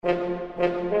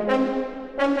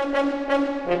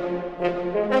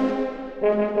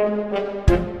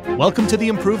Welcome to the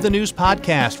Improve the News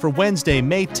podcast for Wednesday,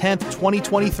 May 10th,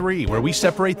 2023, where we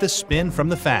separate the spin from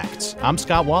the facts. I'm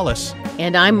Scott Wallace.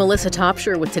 And I'm Melissa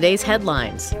Topshire with today's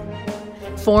headlines.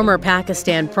 Former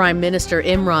Pakistan Prime Minister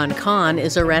Imran Khan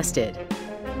is arrested.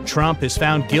 Trump is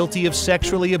found guilty of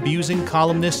sexually abusing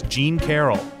columnist Jean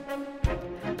Carroll.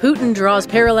 Putin draws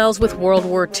parallels with World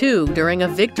War II during a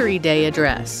Victory Day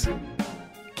address.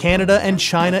 Canada and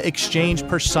China exchange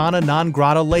persona non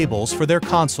grata labels for their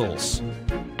consuls.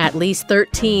 At least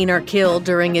 13 are killed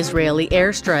during Israeli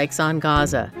airstrikes on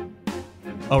Gaza.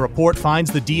 A report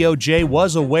finds the DOJ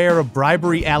was aware of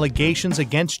bribery allegations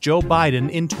against Joe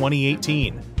Biden in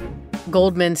 2018.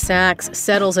 Goldman Sachs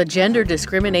settles a gender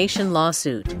discrimination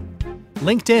lawsuit.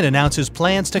 LinkedIn announces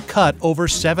plans to cut over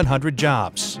 700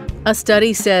 jobs. A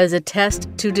study says a test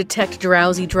to detect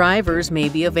drowsy drivers may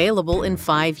be available in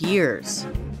 5 years.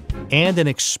 And an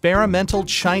experimental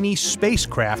Chinese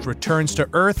spacecraft returns to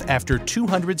Earth after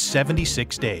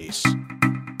 276 days.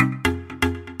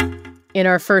 In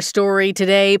our first story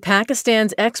today,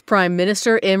 Pakistan's ex-Prime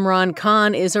Minister Imran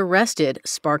Khan is arrested,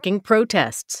 sparking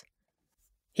protests.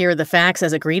 Here are the facts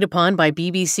as agreed upon by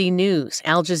BBC News,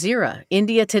 Al Jazeera,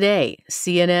 India Today,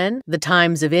 CNN, The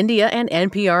Times of India, and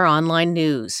NPR Online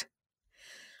News.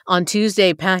 On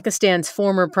Tuesday, Pakistan's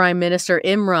former Prime Minister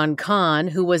Imran Khan,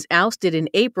 who was ousted in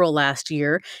April last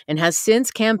year and has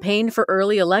since campaigned for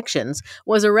early elections,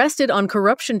 was arrested on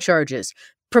corruption charges,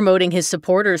 promoting his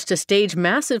supporters to stage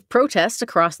massive protests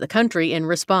across the country in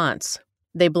response.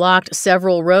 They blocked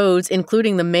several roads,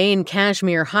 including the main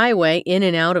Kashmir highway in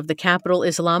and out of the capital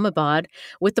Islamabad,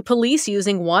 with the police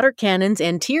using water cannons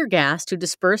and tear gas to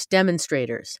disperse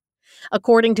demonstrators.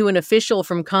 According to an official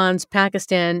from Khan's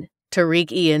Pakistan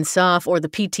Tehreek-e-Insaf, or the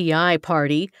PTI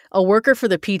party, a worker for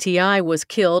the PTI was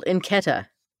killed in Quetta.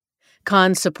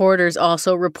 Khan's supporters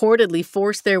also reportedly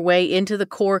forced their way into the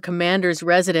Corps commander's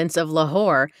residence of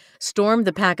Lahore, stormed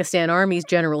the Pakistan Army's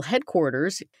general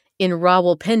headquarters in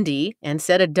Rawalpindi, and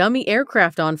set a dummy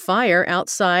aircraft on fire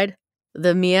outside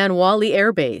the Mianwali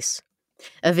Air Base.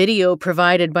 A video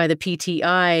provided by the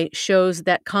PTI shows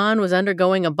that Khan was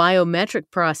undergoing a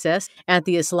biometric process at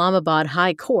the Islamabad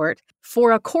High Court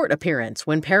for a court appearance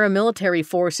when paramilitary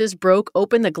forces broke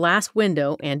open the glass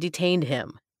window and detained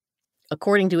him.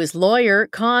 According to his lawyer,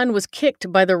 Khan was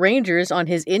kicked by the Rangers on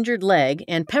his injured leg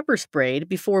and pepper sprayed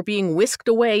before being whisked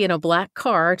away in a black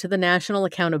car to the National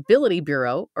Accountability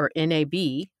Bureau, or NAB,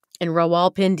 in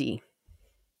Rawalpindi.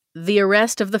 The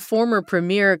arrest of the former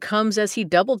premier comes as he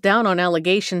doubled down on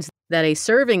allegations that a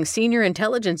serving senior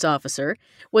intelligence officer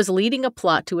was leading a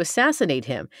plot to assassinate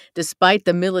him, despite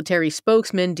the military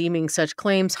spokesman deeming such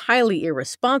claims highly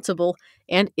irresponsible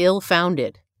and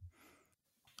ill-founded.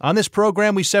 On this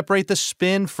program, we separate the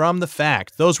spin from the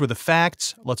fact. Those were the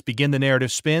facts. Let's begin the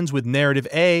narrative spins with narrative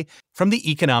A from the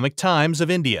Economic Times of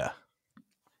India.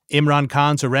 Imran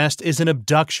Khan's arrest is an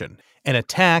abduction, an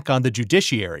attack on the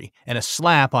judiciary, and a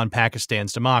slap on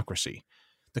Pakistan's democracy.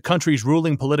 The country's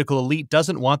ruling political elite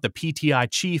doesn't want the PTI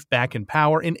chief back in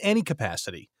power in any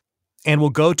capacity, and will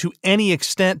go to any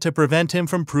extent to prevent him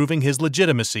from proving his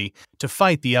legitimacy to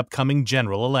fight the upcoming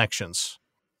general elections.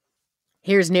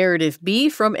 Here's narrative B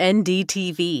from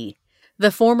NDTV.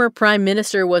 The former prime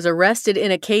minister was arrested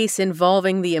in a case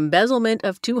involving the embezzlement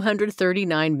of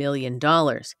 $239 million.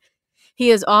 He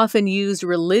has often used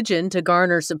religion to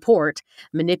garner support,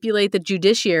 manipulate the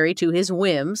judiciary to his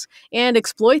whims, and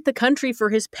exploit the country for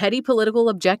his petty political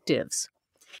objectives.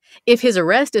 If his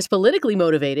arrest is politically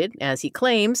motivated, as he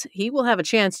claims, he will have a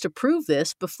chance to prove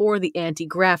this before the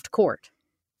anti-graft court.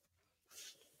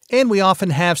 And we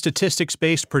often have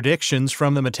statistics-based predictions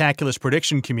from the Metaculus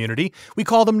prediction community. We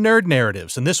call them nerd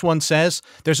narratives, and this one says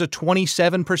there's a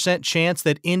 27% chance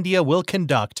that India will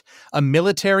conduct a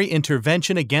military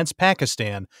intervention against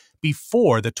Pakistan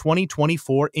before the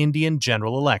 2024 Indian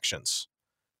general elections.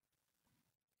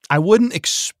 I wouldn't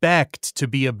expect to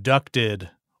be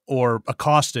abducted or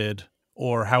accosted,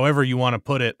 or however you want to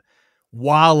put it,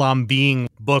 while I'm being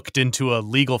booked into a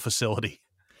legal facility.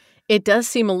 It does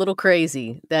seem a little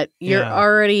crazy that you're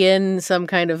already in some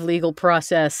kind of legal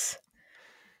process.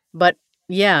 But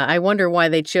yeah, I wonder why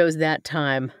they chose that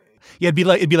time. Yeah, it'd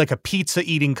be like a pizza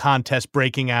eating contest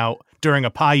breaking out during a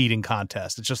pie eating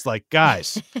contest. It's just like,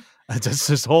 guys,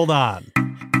 just hold on.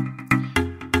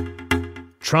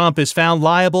 Trump is found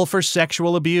liable for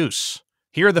sexual abuse.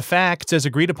 Here are the facts as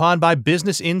agreed upon by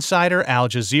Business Insider, Al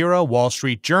Jazeera, Wall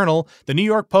Street Journal, The New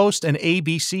York Post, and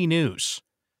ABC News.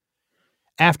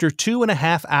 After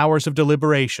 2.5 hours of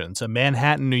deliberations, a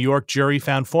Manhattan, New York jury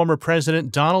found former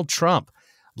President Donald Trump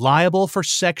liable for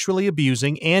sexually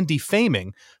abusing and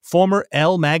defaming former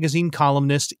Elle magazine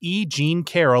columnist E. Jean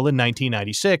Carroll in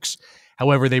 1996.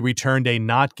 However, they returned a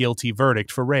not guilty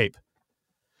verdict for rape.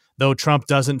 Though Trump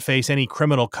doesn't face any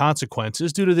criminal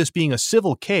consequences due to this being a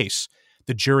civil case,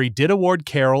 the jury did award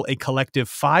Carroll a collective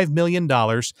 $5 million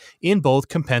in both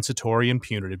compensatory and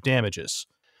punitive damages.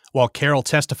 While Carroll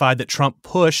testified that Trump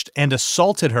pushed and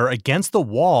assaulted her against the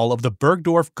wall of the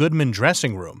Bergdorf Goodman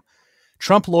dressing room,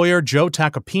 Trump lawyer Joe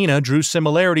Tacopina drew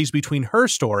similarities between her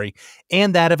story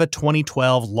and that of a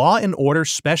 2012 Law and Order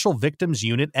Special Victims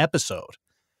Unit episode.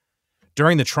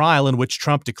 During the trial in which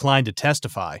Trump declined to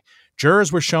testify,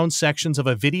 jurors were shown sections of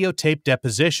a videotaped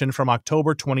deposition from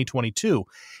October 2022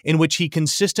 in which he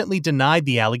consistently denied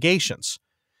the allegations.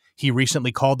 He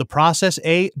recently called the process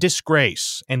a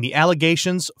disgrace and the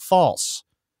allegations false.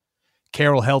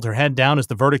 Carroll held her head down as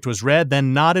the verdict was read,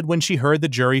 then nodded when she heard the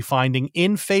jury finding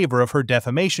in favor of her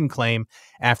defamation claim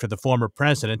after the former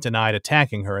president denied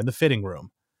attacking her in the fitting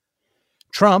room.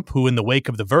 Trump, who in the wake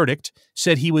of the verdict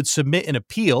said he would submit an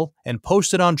appeal and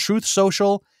posted on Truth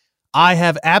Social, "I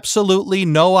have absolutely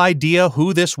no idea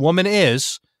who this woman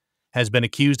is," has been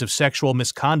accused of sexual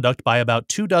misconduct by about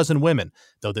 24 women,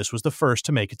 though this was the first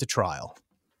to make it to trial.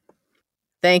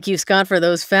 Thank you, Scott, for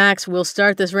those facts. We'll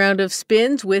start this round of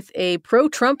spins with a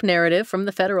pro-Trump narrative from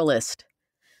the Federalist.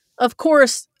 Of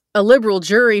course, a liberal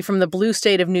jury from the blue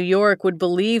state of New York would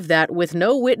believe that with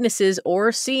no witnesses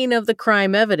or scene of the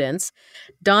crime evidence,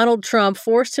 Donald Trump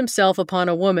forced himself upon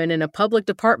a woman in a public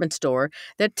department store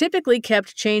that typically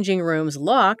kept changing rooms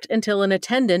locked until an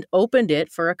attendant opened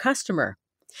it for a customer.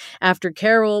 After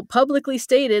Carroll publicly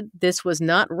stated this was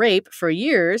not rape for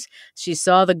years, she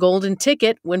saw the golden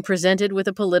ticket when presented with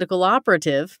a political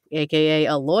operative, aka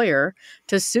a lawyer,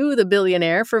 to sue the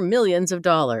billionaire for millions of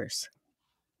dollars.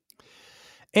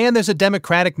 And there's a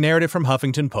Democratic narrative from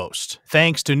Huffington Post.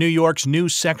 Thanks to New York's new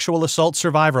sexual assault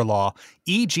survivor law,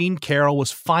 E. Jean Carroll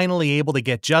was finally able to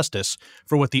get justice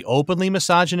for what the openly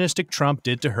misogynistic Trump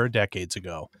did to her decades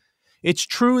ago. It's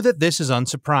true that this is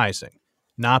unsurprising,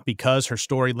 not because her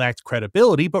story lacked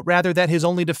credibility, but rather that his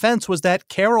only defense was that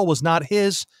Carroll was not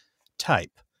his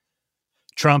type.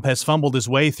 Trump has fumbled his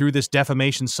way through this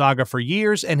defamation saga for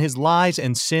years, and his lies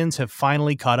and sins have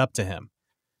finally caught up to him.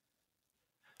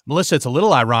 Melissa, it's a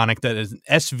little ironic that an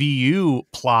SVU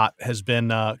plot has been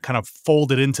kind of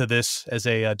folded into this as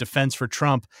a defense for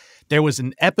Trump. There was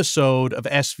an episode of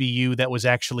SVU that was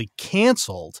actually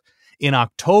canceled in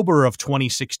October of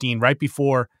 2016, right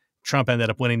before Trump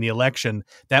ended up winning the election.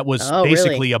 That was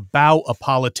basically about a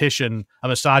politician, a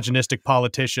misogynistic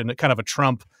politician, kind of a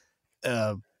Trump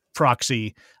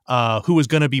proxy, who was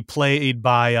going to be played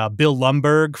by Bill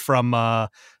Lumbergh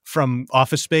from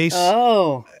Office Space.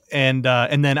 Oh. And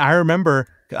then I remember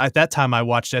at that time I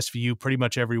watched SVU pretty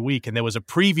much every week, and there was a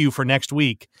preview for next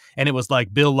week, and it was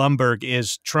like Bill Lumbergh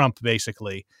is Trump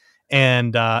basically.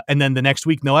 And then the next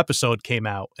week no episode came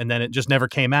out, and then it just never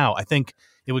came out. I think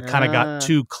it would kind of got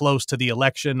too close to the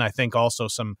election. I think also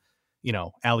some,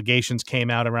 allegations came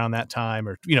out around that time,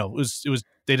 or it was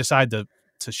they decided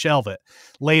to shelve it.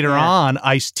 Later on,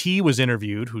 Ice-T was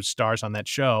interviewed, who stars on that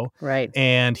show. Right.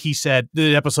 And he said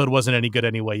the episode wasn't any good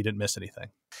anyway. You didn't miss anything.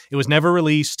 It was never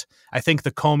released. I think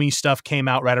the Comey stuff came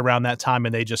out right around that time,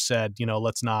 and they just said,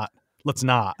 let's not.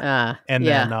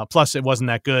 Then plus it wasn't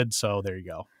that good. So there you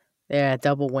go. Yeah.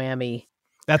 Double whammy.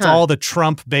 That's all the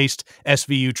Trump-based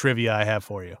SVU trivia I have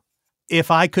for you. If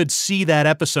I could see that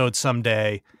episode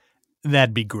someday,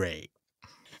 that'd be great.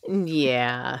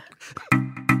 Yeah.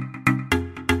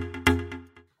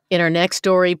 In our next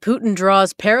story, Putin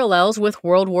draws parallels with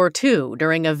World War II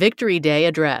during a Victory Day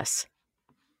address.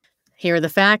 Here are the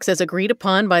facts as agreed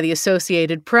upon by the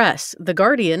Associated Press, The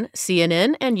Guardian,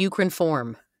 CNN, and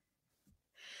Ukrinform.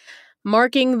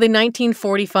 Marking the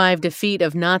 1945 defeat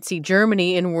of Nazi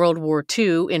Germany in World War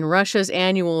II in Russia's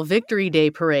annual Victory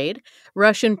Day parade,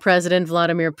 Russian President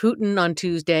Vladimir Putin on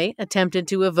Tuesday attempted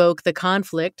to evoke the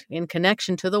conflict in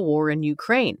connection to the war in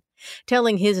Ukraine,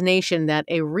 telling his nation that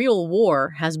a real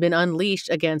war has been unleashed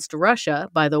against Russia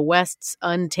by the West's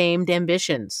untamed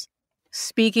ambitions.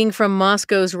 Speaking from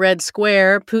Moscow's Red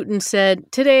Square, Putin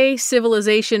said, "Today,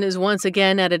 civilization is once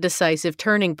again at a decisive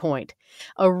turning point.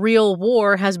 A real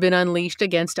war has been unleashed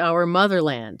against our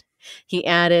motherland." He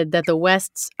added that the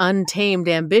West's untamed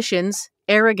ambitions,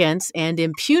 arrogance, and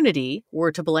impunity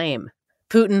were to blame.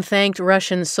 Putin thanked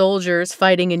Russian soldiers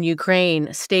fighting in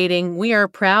Ukraine, stating, "We are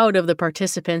proud of the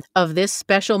participants of this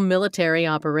special military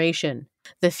operation.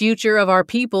 The future of our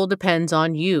people depends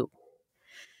on you."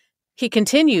 He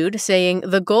continued, saying,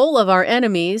 "The goal of our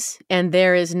enemies, and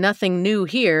there is nothing new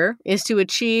here, is to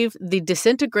achieve the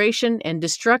disintegration and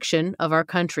destruction of our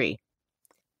country."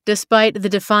 Despite the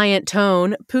defiant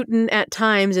tone, Putin at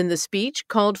times in the speech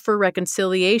called for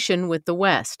reconciliation with the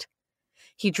West.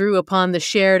 He drew upon the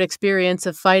shared experience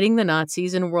of fighting the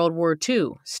Nazis in World War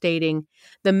II, stating,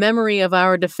 "The memory of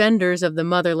our defenders of the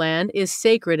motherland is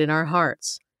sacred in our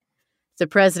hearts." The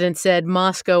president said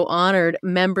Moscow honored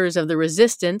members of the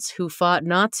resistance who fought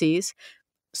Nazis,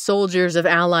 soldiers of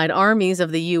allied armies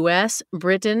of the U.S.,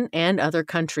 Britain, and other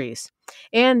countries,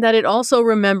 and that it also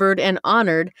remembered and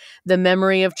honored the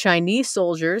memory of Chinese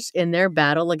soldiers in their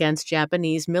battle against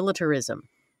Japanese militarism.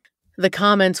 The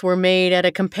comments were made at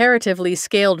a comparatively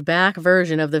scaled-back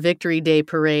version of the Victory Day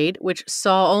parade, which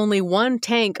saw only one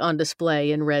tank on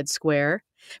display in Red Square.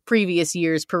 Previous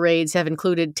years' parades have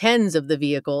included tens of the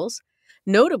vehicles.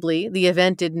 Notably, the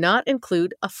event did not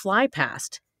include a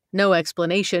flypast. No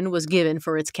explanation was given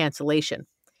for its cancellation.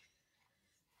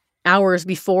 Hours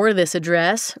before this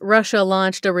address, Russia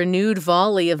launched a renewed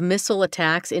volley of missile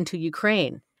attacks into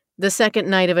Ukraine, the second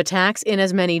night of attacks in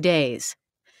as many days.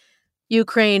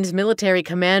 Ukraine's military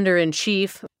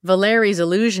commander-in-chief, Valery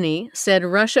Zaluzhny, said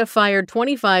Russia fired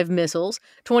 25 missiles,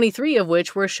 23 of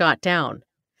which were shot down.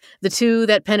 The two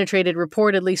that penetrated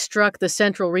reportedly struck the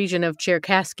central region of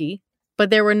Cherkasy, but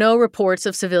there were no reports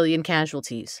of civilian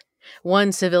casualties.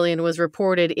 One civilian was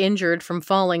reported injured from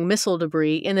falling missile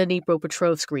debris in the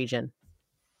Dnipropetrovsk region.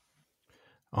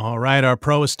 All right, our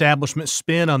pro-establishment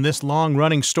spin on this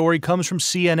long-running story comes from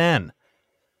CNN.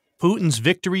 Putin's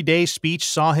Victory Day speech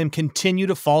saw him continue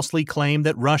to falsely claim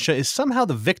that Russia is somehow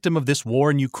the victim of this war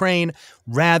in Ukraine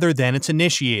rather than its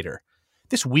initiator.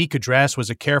 This weak address was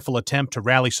a careful attempt to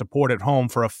rally support at home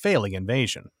for a failing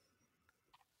invasion.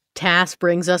 TASS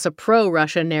brings us a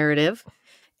pro-Russia narrative.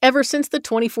 Ever since the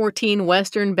 2014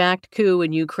 Western-backed coup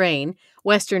in Ukraine,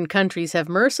 Western countries have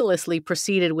mercilessly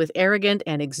proceeded with arrogant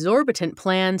and exorbitant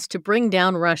plans to bring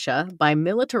down Russia by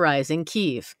militarizing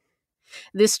Kyiv.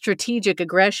 This strategic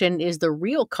aggression is the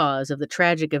real cause of the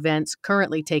tragic events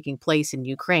currently taking place in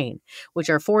Ukraine, which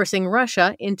are forcing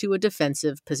Russia into a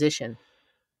defensive position.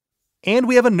 And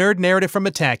we have a nerd narrative from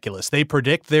Metaculus. They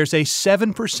predict there's a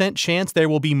 7% chance there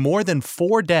will be more than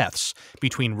 4 deaths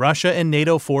between Russia and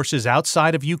NATO forces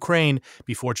outside of Ukraine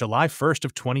before July 1st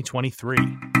of 2023.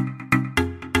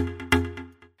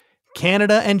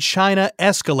 Canada and China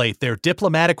escalate their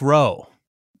diplomatic row.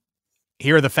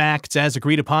 Here are the facts as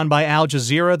agreed upon by Al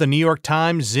Jazeera, the New York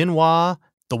Times, Xinhua,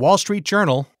 the Wall Street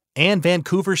Journal, and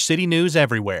Vancouver City News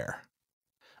Everywhere.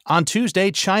 On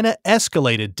Tuesday, China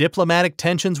escalated diplomatic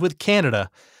tensions with Canada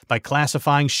by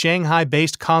classifying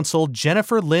Shanghai-based consul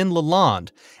Jennifer Lynn Lalonde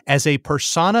as a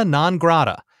persona non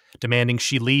grata, demanding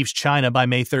she leaves China by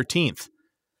May 13th.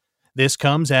 This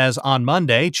comes as, on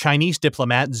Monday, Chinese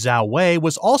diplomat Zhao Wei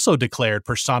was also declared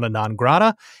persona non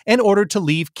grata and ordered to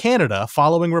leave Canada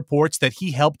following reports that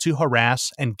he helped to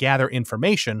harass and gather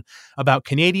information about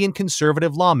Canadian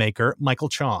conservative lawmaker Michael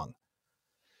Chong.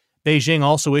 Beijing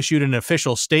also issued an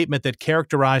official statement that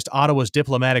characterized Ottawa's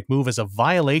diplomatic move as a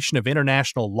violation of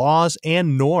international laws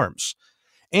and norms,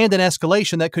 and an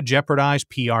escalation that could jeopardize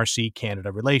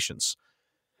PRC-Canada relations.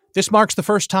 This marks the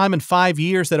first time in 5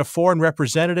 years that a foreign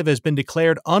representative has been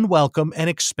declared unwelcome and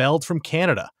expelled from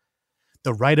Canada.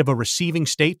 The right of a receiving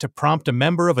state to prompt a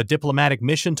member of a diplomatic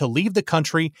mission to leave the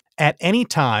country at any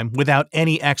time without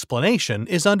any explanation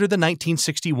is under the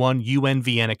 1961 UN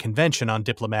Vienna Convention on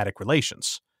Diplomatic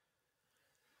Relations.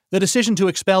 The decision to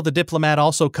expel the diplomat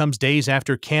also comes days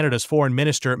after Canada's Foreign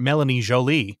Minister Melanie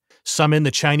Joly summoned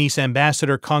the Chinese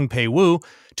ambassador Kong Pei-wu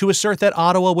to assert that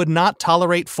Ottawa would not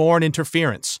tolerate foreign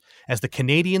interference, as the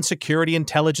Canadian Security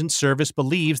Intelligence Service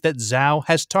believes that Zhao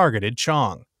has targeted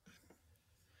Chong.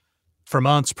 For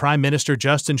months, Prime Minister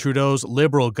Justin Trudeau's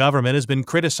Liberal government has been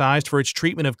criticized for its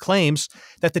treatment of claims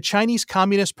that the Chinese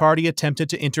Communist Party attempted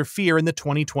to interfere in the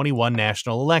 2021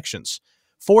 national elections,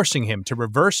 forcing him to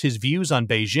reverse his views on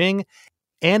Beijing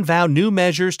and vow new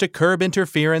measures to curb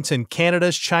interference in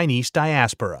Canada's Chinese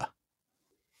diaspora.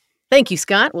 Thank you,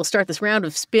 Scott. We'll start this round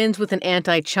of spins with an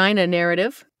anti-China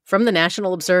narrative from the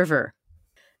National Observer.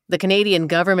 The Canadian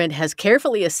government has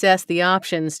carefully assessed the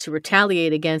options to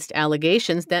retaliate against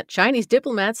allegations that Chinese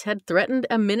diplomats had threatened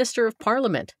a minister of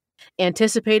parliament,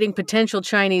 anticipating potential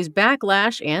Chinese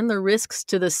backlash and the risks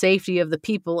to the safety of the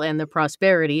people and the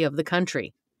prosperity of the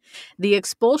country. The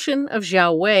expulsion of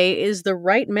Zhao Wei is the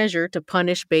right measure to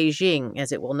punish Beijing,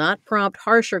 as it will not prompt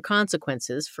harsher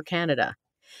consequences for Canada.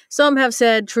 Some have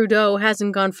said Trudeau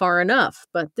hasn't gone far enough,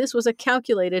 but this was a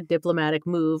calculated diplomatic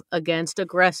move against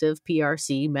aggressive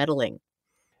PRC meddling.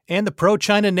 And the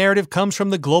pro-China narrative comes from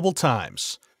the Global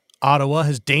Times. Ottawa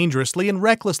has dangerously and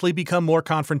recklessly become more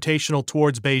confrontational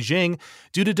towards Beijing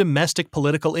due to domestic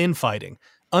political infighting,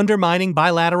 undermining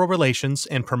bilateral relations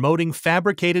and promoting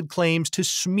fabricated claims to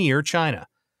smear China.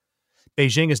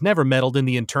 Beijing has never meddled in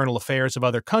the internal affairs of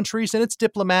other countries, and its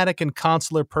diplomatic and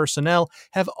consular personnel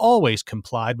have always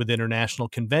complied with international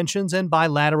conventions and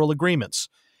bilateral agreements.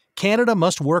 Canada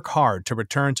must work hard to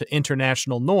return to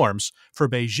international norms for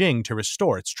Beijing to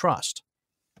restore its trust.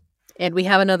 And we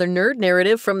have another nerd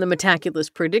narrative from the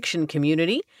Metaculous prediction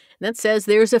community that says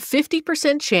there's a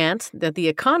 50% chance that The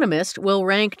Economist will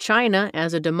rank China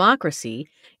as a democracy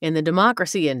in the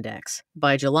Democracy Index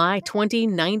by July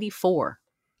 2094.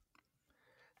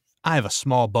 I have a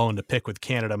small bone to pick with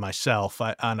Canada myself.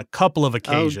 On a couple of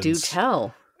occasions. Oh, do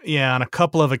tell. Yeah, on a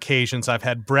couple of occasions, I've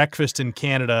had breakfast in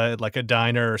Canada at like a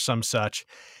diner or some such,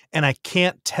 and I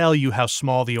can't tell you how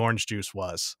small the orange juice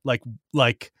was.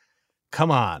 Like, come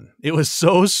on. It was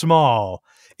so small.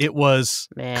 It was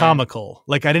comical.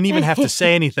 Like, I didn't even have to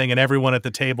say anything, and everyone at the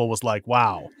table was like,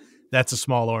 wow, that's a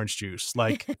small orange juice.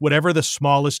 Like, whatever the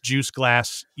smallest juice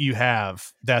glass you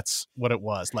have, that's what it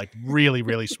was. Like, really,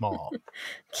 really small.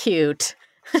 Cute.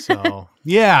 So,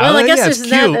 yeah. Well, I guess it's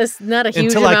cute it's not a huge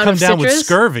until amount I come of down with citrus.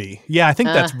 scurvy. Yeah, I think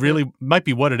that's really might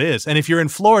be what it is. And if you're in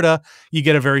Florida, you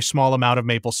get a very small amount of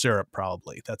maple syrup,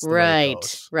 probably. That's the way it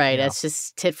goes. Right. Yeah. That's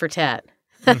just tit for tat.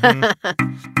 Mm-hmm.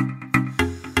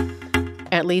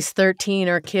 At least 13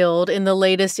 are killed in the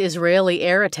latest Israeli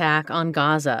air attack on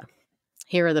Gaza.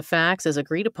 Here are the facts as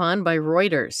agreed upon by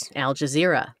Reuters, Al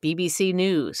Jazeera, BBC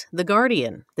News, The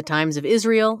Guardian, The Times of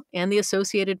Israel, and the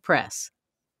Associated Press.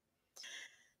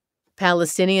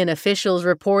 Palestinian officials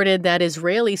reported that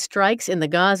Israeli strikes in the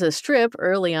Gaza Strip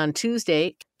early on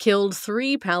Tuesday killed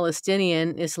 3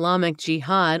 Palestinian Islamic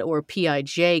Jihad or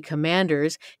PIJ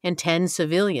commanders and 10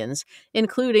 civilians,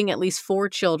 including at least 4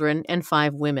 children and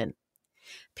 5 women.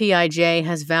 PIJ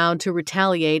has vowed to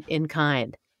retaliate in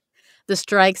kind. The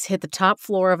strikes hit the top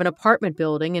floor of an apartment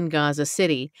building in Gaza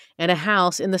City and a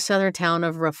house in the southern town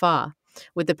of Rafah,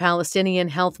 with the Palestinian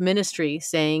Health Ministry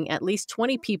saying at least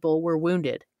 20 people were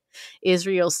wounded.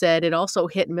 Israel said it also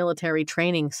hit military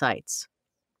training sites.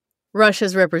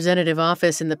 Russia's representative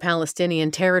office in the Palestinian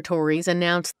territories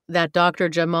announced that Dr.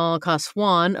 Jamal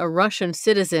Khashoggi, a Russian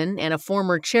citizen and a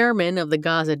former chairman of the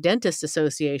Gaza Dentists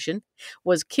Association,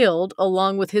 was killed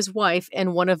along with his wife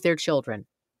and one of their children.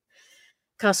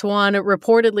 Khashoggi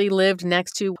reportedly lived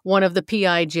next to one of the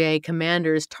PIJ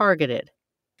commanders targeted.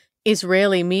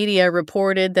 Israeli media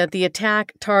reported that the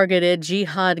attack targeted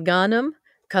Jihad Ghanem,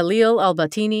 Khalil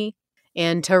al-Batini,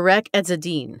 and Tarek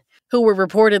Ezzedine, who were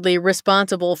reportedly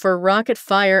responsible for rocket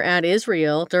fire at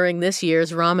Israel during this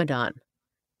year's Ramadan.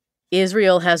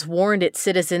 Israel has warned its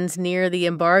citizens near the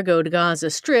embargoed Gaza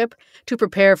Strip to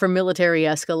prepare for military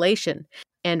escalation,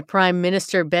 and Prime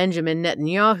Minister Benjamin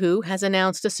Netanyahu has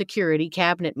announced a security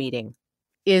cabinet meeting.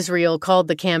 Israel called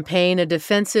the campaign a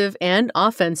defensive and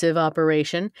offensive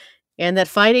operation, and that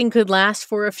fighting could last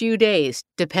for a few days,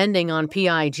 depending on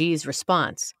PIG's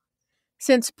response.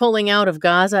 Since pulling out of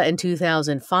Gaza in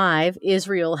 2005,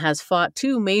 Israel has fought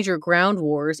 2 major ground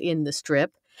wars in the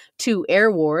Strip, 2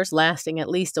 air wars lasting at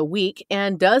least a week,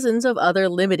 and dozens of other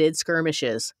limited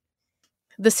skirmishes.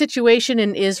 The situation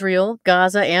in Israel,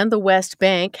 Gaza, and the West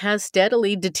Bank has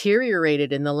steadily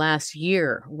deteriorated in the last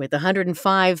year, with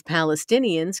 105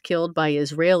 Palestinians killed by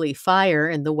Israeli fire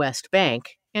in the West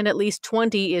Bank, and at least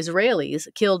 20 Israelis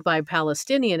killed by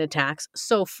Palestinian attacks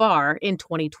so far in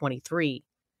 2023.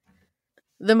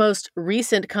 The most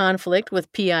recent conflict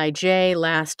with PIJ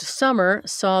last summer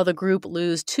saw the group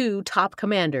lose 2 top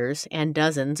commanders and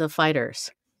dozens of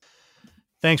fighters.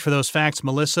 Thanks for those facts,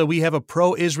 Melissa. We have a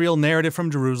pro-Israel narrative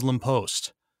from Jerusalem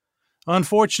Post.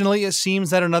 Unfortunately, it seems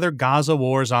that another Gaza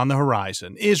war is on the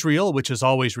horizon. Israel, which has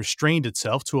always restrained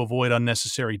itself to avoid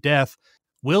unnecessary death,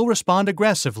 will respond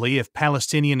aggressively if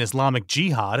Palestinian Islamic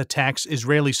Jihad attacks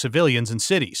Israeli civilians and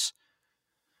cities.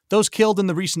 Those killed in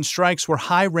the recent strikes were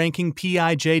high-ranking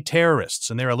PIJ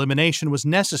terrorists, and their elimination was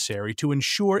necessary to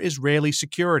ensure Israeli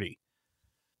security.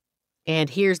 And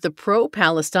here's the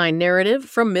pro-Palestine narrative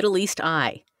from Middle East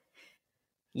Eye.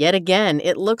 Yet again,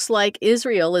 it looks like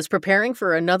Israel is preparing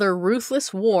for another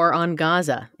ruthless war on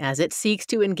Gaza as it seeks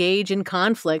to engage in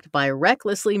conflict by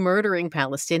recklessly murdering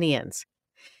Palestinians.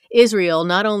 Israel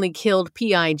not only killed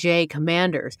PIJ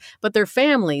commanders, but their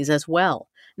families as well,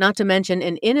 not to mention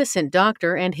an innocent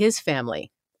doctor and his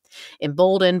family.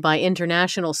 Emboldened by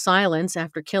international silence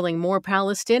after killing more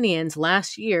Palestinians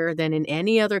last year than in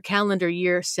any other calendar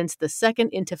year since the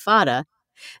Second Intifada,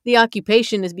 the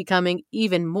occupation is becoming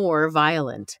even more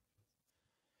violent.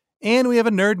 And we have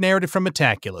a nerd narrative from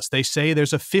Metaculus. They say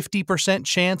there's a 50%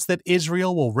 chance that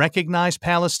Israel will recognize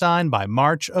Palestine by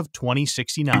March of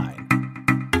 2069.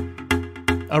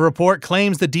 A report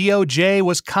claims the DOJ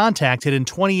was contacted in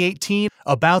 2018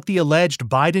 about the alleged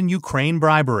Biden-Ukraine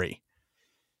bribery.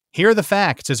 Here are the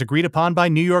facts as agreed upon by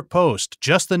New York Post,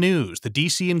 Just the News, the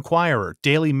DC Inquirer,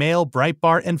 Daily Mail,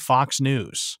 Breitbart, and Fox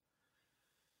News.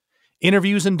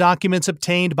 Interviews and documents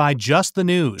obtained by Just the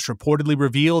News reportedly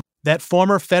revealed that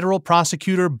former federal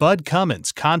prosecutor Bud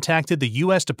Cummins contacted the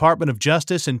U.S. Department of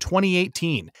Justice in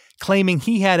 2018, claiming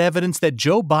he had evidence that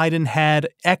Joe Biden had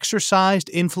exercised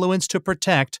influence to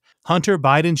protect Hunter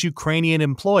Biden's Ukrainian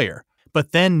employer,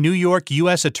 but then New York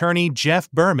U.S. Attorney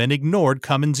Jeff Berman ignored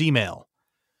Cummins' email.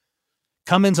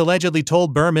 Cummins allegedly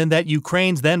told Berman that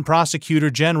Ukraine's then Prosecutor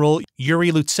General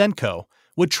Yuri Lutsenko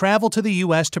would travel to the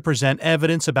U.S. to present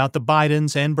evidence about the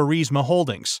Bidens and Burisma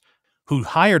Holdings, who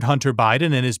hired Hunter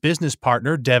Biden and his business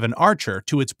partner Devon Archer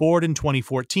to its board in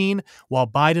 2014 while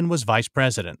Biden was vice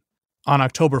president. On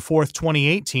October 4,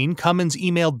 2018, Cummins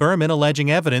emailed Berman alleging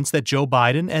evidence that Joe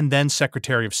Biden and then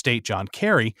Secretary of State John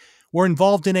Kerry were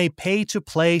involved in a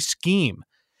pay-to-play scheme,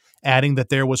 adding that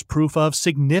there was proof of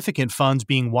significant funds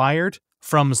being wired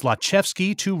from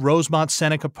Zlochevsky to Rosemont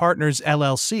Seneca Partners,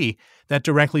 LLC, that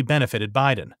directly benefited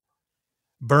Biden.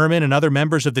 Berman and other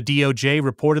members of the DOJ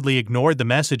reportedly ignored the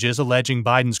messages alleging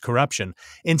Biden's corruption,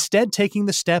 instead taking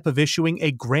the step of issuing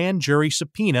a grand jury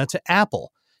subpoena to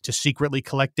Apple to secretly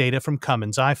collect data from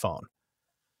Cummins' iPhone.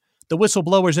 The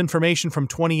whistleblower's information from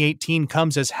 2018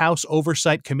 comes as House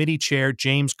Oversight Committee Chair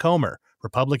James Comer,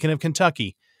 Republican of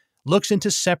Kentucky, looks into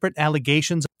separate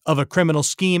allegations of a criminal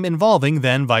scheme involving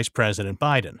then Vice President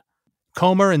Biden.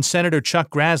 Comer and Senator Chuck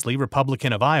Grassley,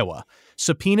 Republican of Iowa,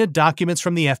 subpoenaed documents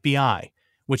from the FBI,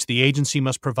 which the agency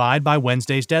must provide by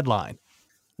Wednesday's deadline.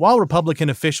 While Republican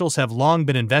officials have long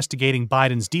been investigating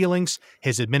Biden's dealings,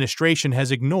 his administration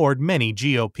has ignored many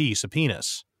GOP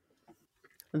subpoenas.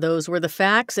 Those were the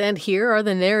facts, and here are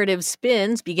the narrative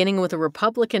spins, beginning with a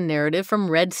Republican narrative from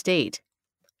Red State.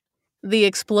 The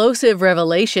explosive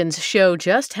revelations show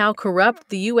just how corrupt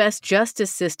the U.S.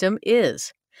 justice system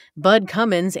is. Bud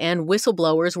Cummins and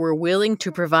whistleblowers were willing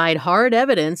to provide hard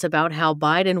evidence about how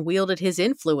Biden wielded his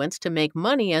influence to make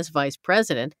money as vice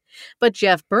president, but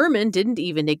Jeff Berman didn't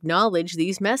even acknowledge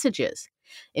these messages.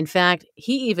 In fact,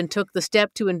 he even took the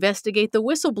step to investigate the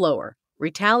whistleblower,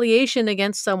 retaliation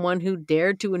against someone who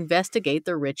dared to investigate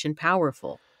the rich and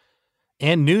powerful.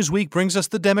 And Newsweek brings us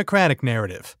the Democratic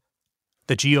narrative.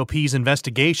 The GOP's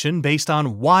investigation, based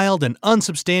on wild and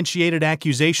unsubstantiated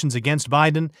accusations against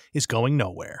Biden, is going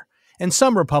nowhere, and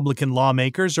some Republican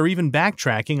lawmakers are even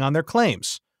backtracking on their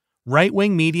claims.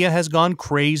 Right-wing media has gone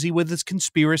crazy with its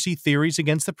conspiracy theories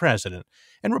against the president,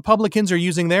 and Republicans are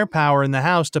using their power in the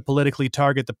House to politically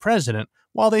target the president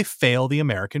while they fail the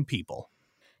American people.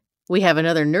 We have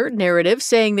another nerd narrative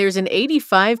saying there's an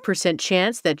 85%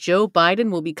 chance that Joe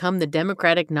Biden will become the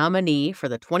Democratic nominee for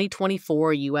the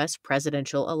 2024 U.S.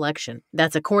 presidential election.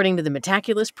 That's according to the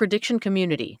Metaculus prediction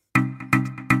community.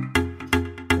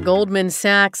 Goldman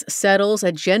Sachs settles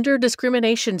a gender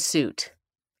discrimination suit.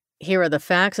 Here are the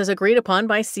facts as agreed upon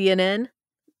by CNN,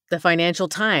 the Financial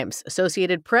Times,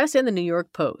 Associated Press, and the New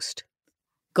York Post.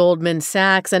 Goldman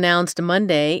Sachs announced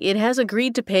Monday it has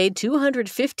agreed to pay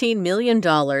 $215 million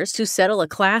to settle a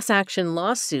class action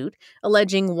lawsuit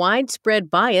alleging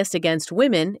widespread bias against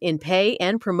women in pay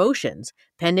and promotions,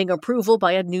 pending approval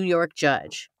by a New York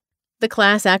judge. The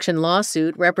class action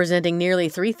lawsuit, representing nearly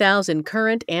 3,000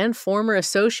 current and former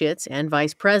associates and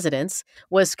vice presidents,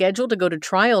 was scheduled to go to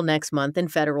trial next month in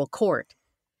federal court.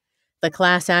 The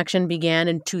class action began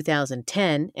in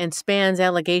 2010 and spans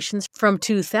allegations from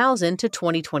 2000 to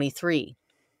 2023.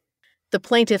 The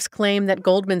plaintiffs claim that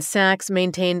Goldman Sachs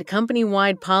maintained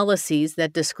company-wide policies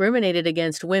that discriminated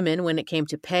against women when it came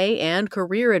to pay and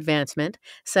career advancement,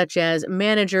 such as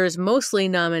managers mostly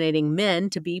nominating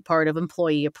men to be part of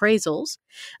employee appraisals,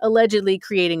 allegedly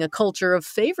creating a culture of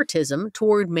favoritism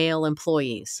toward male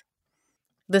employees.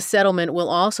 The settlement will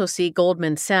also see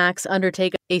Goldman Sachs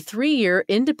undertake a 3-year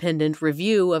independent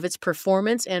review of its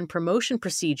performance and promotion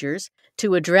procedures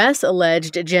to address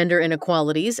alleged gender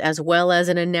inequalities, as well as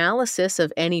an analysis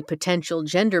of any potential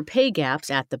gender pay gaps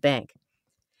at the bank.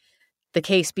 The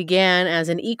case began as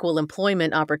an Equal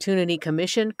Employment Opportunity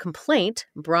Commission complaint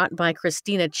brought by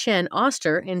Christina Chen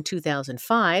Oster in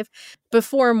 2005,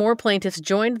 before more plaintiffs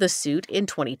joined the suit in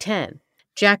 2010.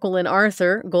 Jacqueline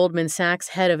Arthur, Goldman Sachs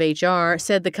head of HR,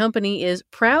 said the company is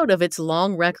proud of its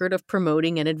long record of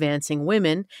promoting and advancing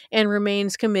women and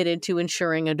remains committed to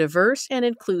ensuring a diverse and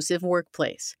inclusive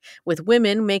workplace, with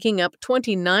women making up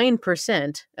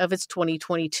 29% of its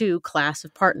 2022 class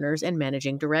of partners and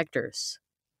managing directors.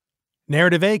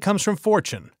 Narrative A comes from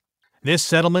Fortune. This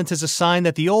settlement is a sign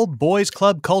that the old boys'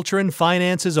 club culture in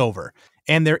finance is over,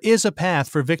 and there is a path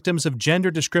for victims of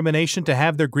gender discrimination to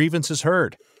have their grievances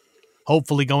heard.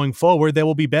 Hopefully, going forward, there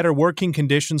will be better working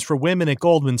conditions for women at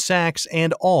Goldman Sachs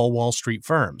and all Wall Street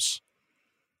firms.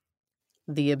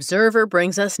 The Observer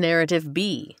brings us narrative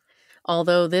B.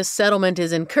 Although this settlement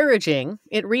is encouraging,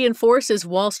 it reinforces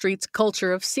Wall Street's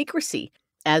culture of secrecy,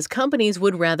 as companies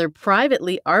would rather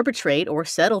privately arbitrate or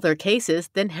settle their cases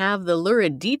than have the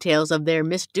lurid details of their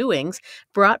misdoings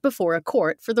brought before a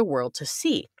court for the world to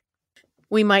see.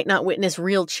 We might not witness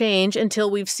real change until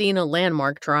we've seen a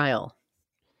landmark trial.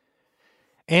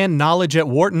 And Knowledge at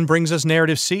Wharton brings us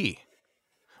narrative C.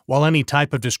 While any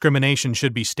type of discrimination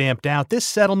should be stamped out, this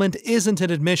settlement isn't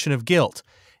an admission of guilt,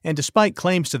 and despite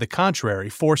claims to the contrary,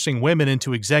 forcing women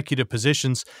into executive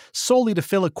positions solely to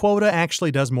fill a quota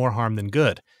actually does more harm than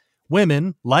good.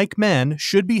 Women, like men,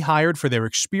 should be hired for their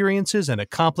experiences and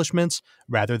accomplishments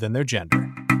rather than their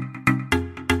gender.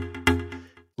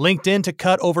 LinkedIn to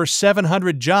cut over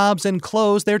 700 jobs and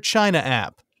close their China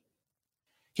app.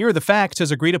 Here are the facts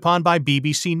as agreed upon by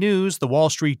BBC News, The Wall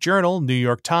Street Journal, New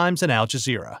York Times, and Al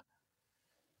Jazeera.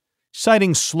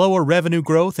 Citing slower revenue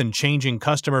growth and changing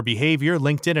customer behavior,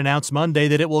 LinkedIn announced Monday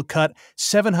that it will cut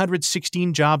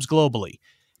 716 jobs globally,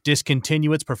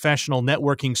 discontinue its professional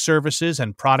networking services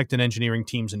and product and engineering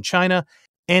teams in China,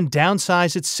 and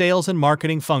downsize its sales and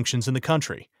marketing functions in the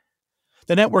country.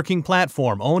 The networking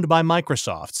platform, owned by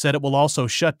Microsoft, said it will also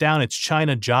shut down its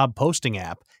China job posting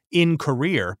app, In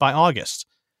Career, by August.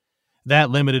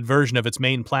 That limited version of its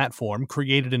main platform,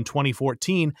 created in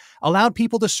 2014, allowed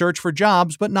people to search for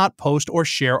jobs but not post or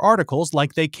share articles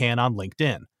like they can on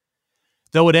LinkedIn.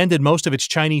 Though it ended most of its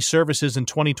Chinese services in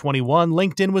 2021,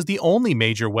 LinkedIn was the only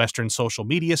major Western social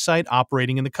media site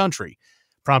operating in the country,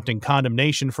 prompting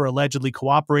condemnation for allegedly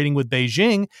cooperating with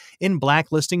Beijing in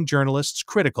blacklisting journalists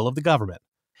critical of the government.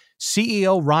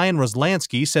 CEO Ryan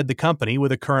Roslansky said the company,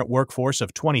 with a current workforce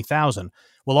of 20,000,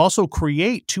 will also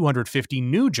create 250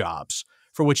 new jobs,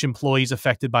 for which employees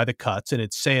affected by the cuts in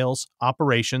its sales,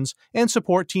 operations, and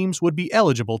support teams would be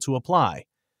eligible to apply.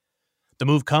 The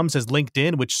move comes as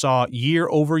LinkedIn, which saw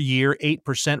year-over-year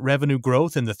 8% revenue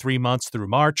growth in the 3 months through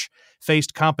March,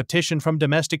 faced competition from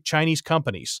domestic Chinese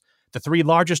companies, the three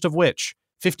largest of which,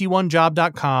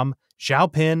 51job.com,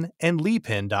 Xiaopin, and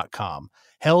Lipin.com,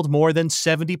 held more than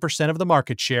 70% of the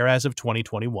market share as of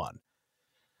 2021.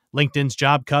 LinkedIn's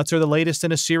job cuts are the latest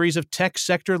in a series of tech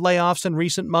sector layoffs in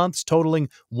recent months, totaling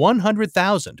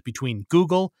 100,000 between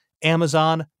Google,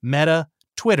 Amazon, Meta,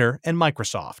 Twitter, and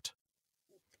Microsoft.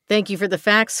 Thank you for the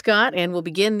facts, Scott, and we'll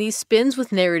begin these spins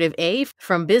with Narrative A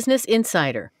from Business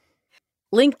Insider.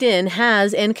 LinkedIn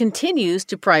has and continues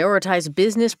to prioritize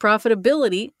business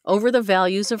profitability over the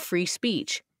values of free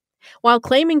speech. While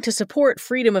claiming to support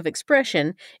freedom of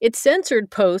expression, it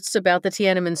censored posts about the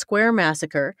Tiananmen Square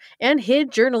massacre and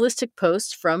hid journalistic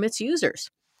posts from its users.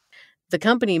 The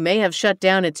company may have shut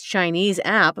down its Chinese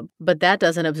app, but that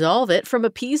doesn't absolve it from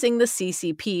appeasing the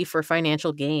CCP for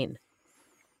financial gain.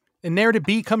 And narrative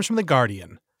B comes from The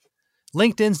Guardian.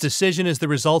 LinkedIn's decision is the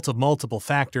result of multiple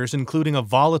factors, including a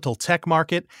volatile tech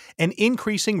market and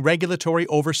increasing regulatory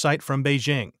oversight from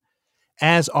Beijing.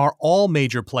 As are all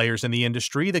major players in the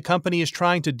industry, the company is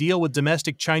trying to deal with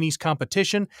domestic Chinese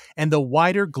competition and the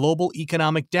wider global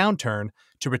economic downturn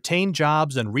to retain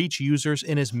jobs and reach users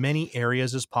in as many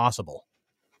areas as possible.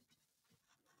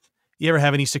 You ever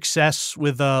have any success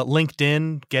with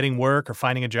LinkedIn, getting work or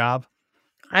finding a job?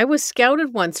 I was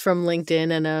scouted once from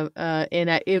LinkedIn,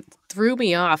 and it threw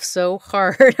me off so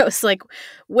hard. I was like,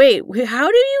 wait,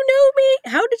 how do you know me?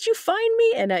 How did you find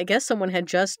me? And I guess someone had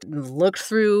just looked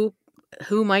through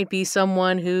who might be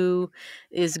someone who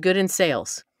is good in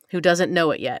sales, who doesn't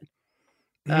know it yet.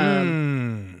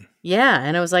 Yeah,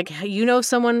 and I was like, you know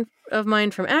someone of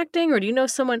mine from acting, or do you know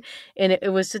someone? And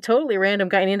it was a totally random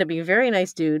guy, and he ended up being a very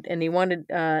nice dude, and he wanted,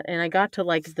 and I got to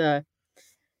like the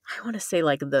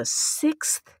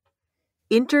 6th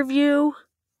interview.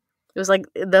 It was like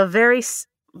the very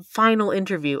final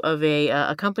interview of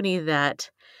a company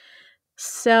that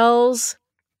sells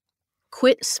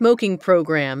quit smoking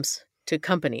programs to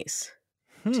companies,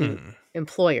 to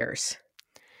employers.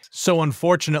 So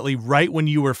unfortunately, right when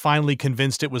you were finally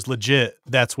convinced it was legit,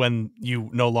 that's when you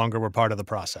no longer were part of the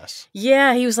process.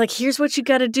 Yeah, he was like, here's what you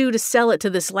got to do to sell it to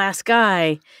this last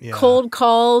guy. Yeah. Cold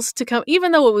calls to come,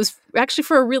 even though it was actually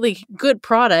for a really good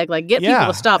product, like get people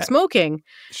to stop smoking.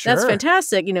 Sure. That's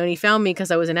fantastic. And he found me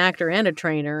because I was an actor and a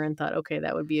trainer and thought, okay,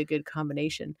 that would be a good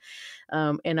combination.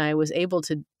 And I was able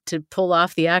to pull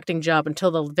off the acting job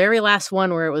until the very last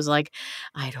one where it was like,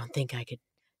 I don't think I could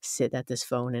sit at this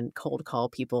phone and cold call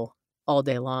people all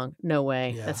day long. No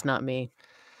way. Yeah. That's not me.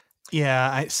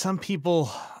 Yeah, some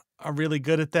people are really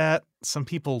good at that. Some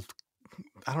people,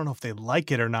 I don't know if they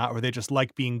like it or not, or they just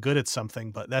like being good at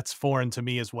something, but that's foreign to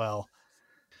me as well.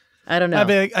 I don't know. I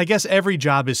mean, I guess every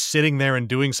job is sitting there and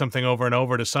doing something over and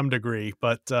over to some degree,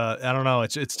 but I don't know.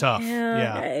 It's tough.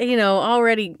 Yeah.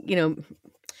 Already,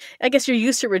 I guess you're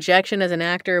used to rejection as an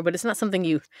actor, but it's not something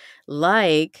you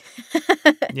like.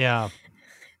 Yeah.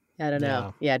 I don't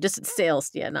know. Yeah, just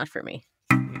sales. Yeah, not for me.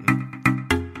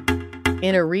 Mm-mm.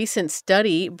 In a recent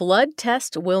study, blood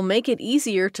tests will make it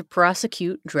easier to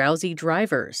prosecute drowsy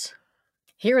drivers.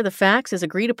 Here are the facts as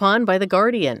agreed upon by The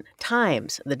Guardian,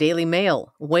 Times, The Daily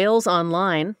Mail, Wales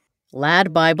Online,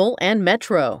 Lad Bible, and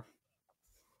Metro.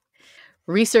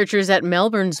 Researchers at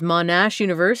Melbourne's Monash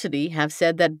University have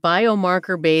said that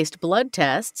biomarker-based blood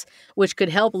tests, which could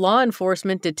help law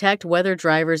enforcement detect whether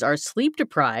drivers are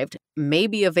sleep-deprived, may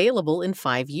be available in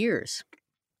 5 years.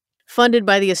 Funded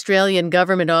by the Australian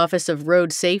Government Office of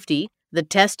Road Safety, the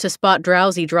test to spot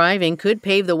drowsy driving could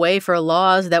pave the way for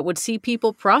laws that would see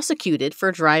people prosecuted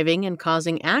for driving and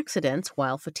causing accidents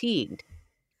while fatigued.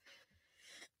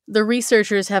 The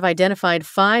researchers have identified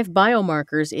 5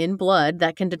 biomarkers in blood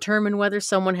that can determine whether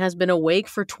someone has been awake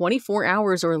for 24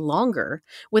 hours or longer,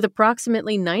 with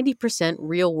approximately 90%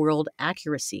 real-world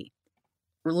accuracy.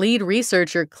 Lead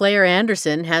researcher Claire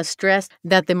Anderson has stressed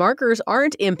that the markers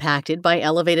aren't impacted by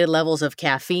elevated levels of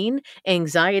caffeine,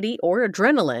 anxiety, or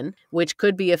adrenaline, which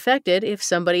could be affected if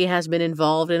somebody has been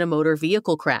involved in a motor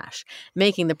vehicle crash,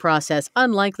 making the process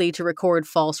unlikely to record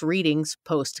false readings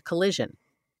post-collision.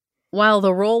 While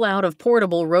the rollout of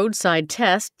portable roadside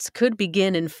tests could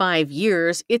begin in 5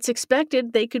 years, it's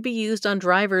expected they could be used on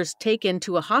drivers taken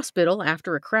to a hospital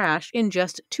after a crash in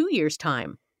just 2 years'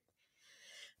 time.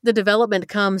 The development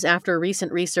comes after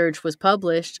recent research was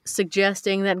published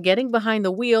suggesting that getting behind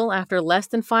the wheel after less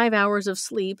than 5 hours of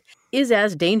sleep is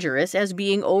as dangerous as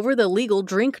being over the legal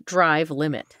drink-drive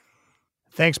limit.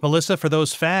 Thanks, Melissa, for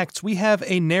those facts. We have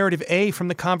a narrative A from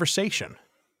the conversation.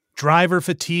 Driver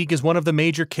fatigue is one of the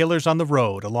major killers on the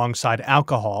road, alongside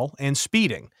alcohol and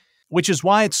speeding, which is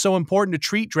why it's so important to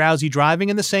treat drowsy driving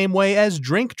in the same way as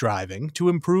drink driving to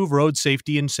improve road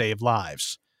safety and save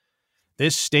lives.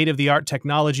 This state-of-the-art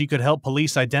technology could help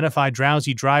police identify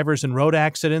drowsy drivers in road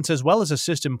accidents as well as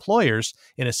assist employers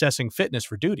in assessing fitness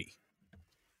for duty.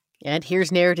 And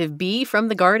here's narrative B from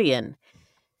The Guardian.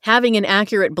 Having an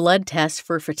accurate blood test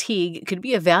for fatigue could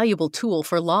be a valuable tool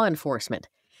for law enforcement.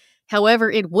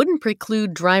 However, it wouldn't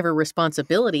preclude driver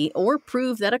responsibility or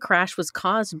prove that a crash was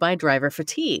caused by driver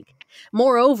fatigue.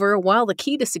 Moreover, while the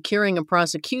key to securing a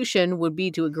prosecution would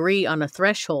be to agree on a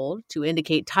threshold to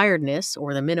indicate tiredness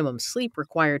or the minimum sleep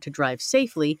required to drive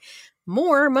safely,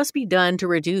 more must be done to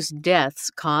reduce deaths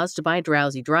caused by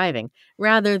drowsy driving,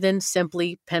 rather than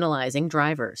simply penalizing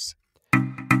drivers.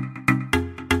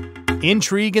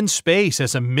 Intrigue in space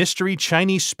as a mystery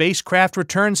Chinese spacecraft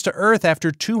returns to Earth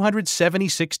after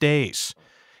 276 days.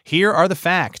 Here are the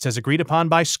facts as agreed upon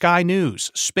by Sky News,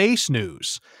 Space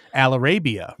News, Al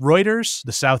Arabiya, Reuters,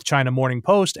 the South China Morning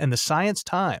Post, and the Science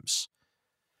Times.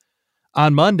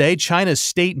 On Monday, China's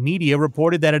state media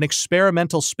reported that an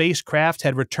experimental spacecraft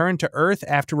had returned to Earth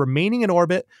after remaining in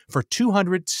orbit for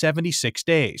 276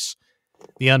 days.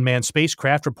 The unmanned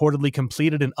spacecraft reportedly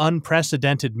completed an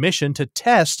unprecedented mission to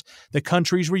test the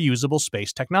country's reusable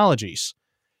space technologies.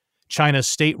 China's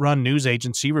state-run news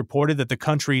agency reported that the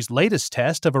country's latest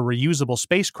test of a reusable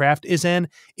spacecraft is an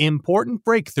important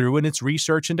breakthrough in its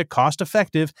research into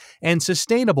cost-effective and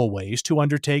sustainable ways to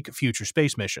undertake future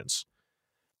space missions.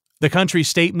 The country's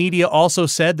state media also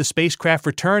said the spacecraft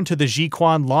returned to the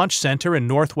Jiuquan Launch Center in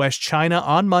northwest China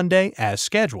on Monday as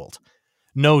scheduled.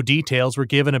 No details were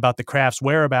given about the craft's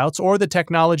whereabouts or the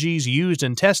technologies used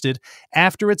and tested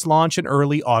after its launch in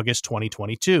early August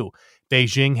 2022.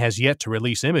 Beijing has yet to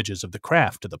release images of the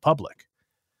craft to the public.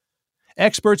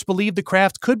 Experts believe the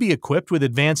craft could be equipped with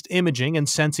advanced imaging and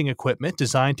sensing equipment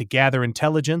designed to gather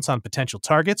intelligence on potential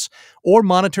targets or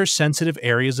monitor sensitive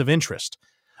areas of interest.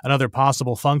 Another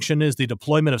possible function is the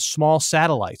deployment of small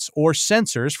satellites or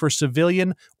sensors for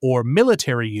civilian or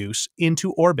military use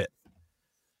into orbit.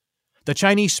 The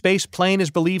Chinese space plane is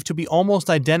believed to be almost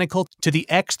identical to the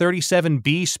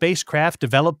X-37B spacecraft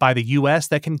developed by the U.S.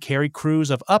 that can carry crews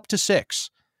of up to 6.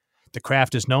 The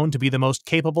craft is known to be the most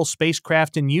capable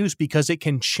spacecraft in use because it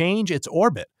can change its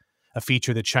orbit, a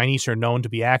feature the Chinese are known to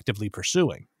be actively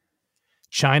pursuing.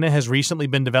 China has recently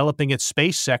been developing its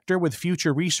space sector with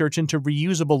future research into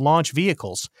reusable launch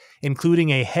vehicles, including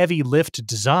a heavy lift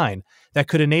design that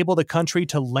could enable the country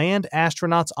to land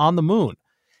astronauts on the moon,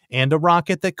 and a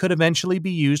rocket that could eventually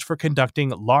be used for conducting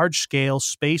large-scale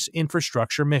space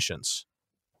infrastructure missions.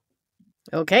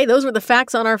 Okay, those were the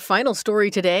facts on our final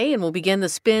story today, and we'll begin the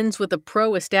spins with a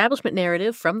pro-establishment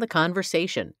narrative from The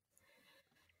Conversation.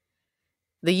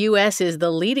 The U.S. is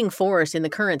the leading force in the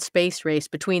current space race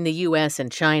between the U.S.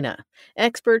 and China.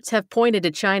 Experts have pointed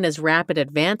to China's rapid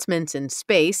advancements in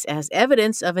space as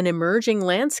evidence of an emerging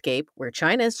landscape where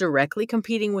China is directly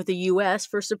competing with the U.S.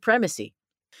 for supremacy.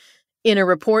 In a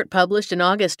report published in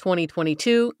August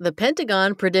 2022, the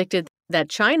Pentagon predicted that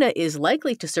China is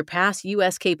likely to surpass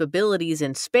U.S. capabilities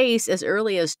in space as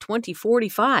early as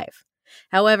 2045.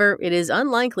 However, it is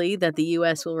unlikely that the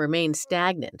U.S. will remain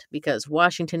stagnant because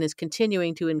Washington is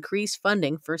continuing to increase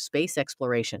funding for space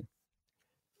exploration.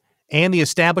 And the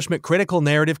establishment critical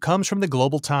narrative comes from the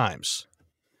Global Times.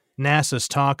 NASA's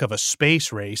talk of a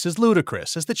space race is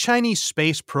ludicrous, as the Chinese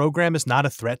space program is not a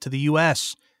threat to the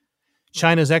U.S.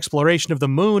 China's exploration of the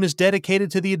moon is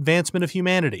dedicated to the advancement of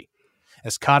humanity.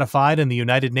 As codified in the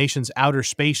United Nations Outer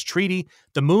Space Treaty,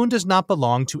 the moon does not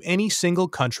belong to any single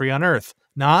country on Earth,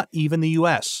 not even the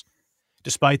U.S.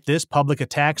 Despite this, public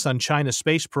attacks on China's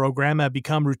space program have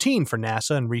become routine for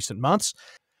NASA in recent months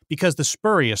because the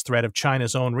spurious threat of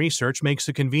China's own research makes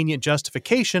a convenient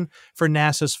justification for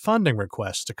NASA's funding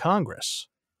requests to Congress.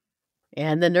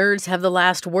 And the nerds have the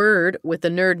last word with the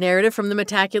nerd narrative from the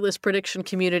Metaculus prediction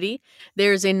community.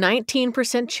 There's a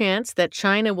 19% chance that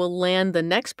China will land the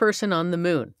next person on the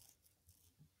moon.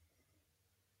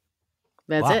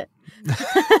 That's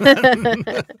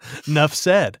it. Enough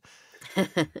said.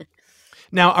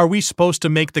 Now, are we supposed to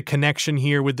make the connection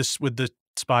here with the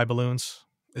spy balloons?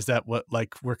 Is that what,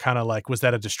 like, we're kind of like, was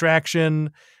that a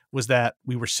distraction? Was that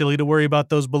we were silly to worry about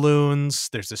those balloons?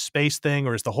 There's a space thing,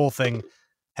 or is the whole thing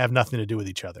have nothing to do with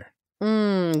each other?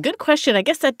 Good question. I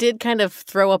guess that did kind of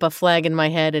throw up a flag in my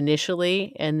head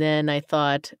initially. And then I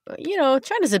thought,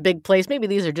 China's a big place. Maybe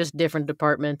these are just different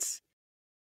departments.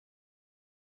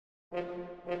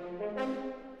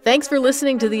 Thanks for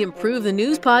listening to the Improve the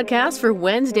News podcast for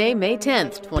Wednesday, May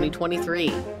 10th,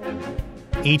 2023.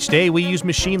 Each day, we use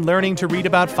machine learning to read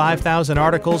about 5,000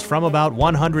 articles from about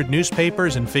 100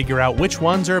 newspapers and figure out which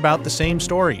ones are about the same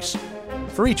stories.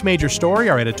 For each major story,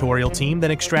 our editorial team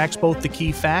then extracts both the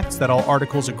key facts that all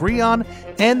articles agree on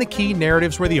and the key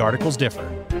narratives where the articles differ.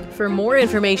 For more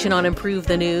information on Improve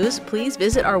the News, please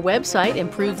visit our website,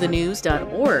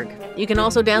 improvethenews.org. You can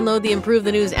also download the Improve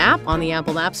the News app on the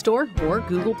Apple App Store or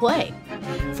Google Play.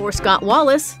 For Scott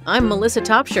Wallace, I'm Melissa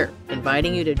Topshire,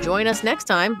 inviting you to join us next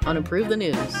time on Improve the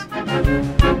News.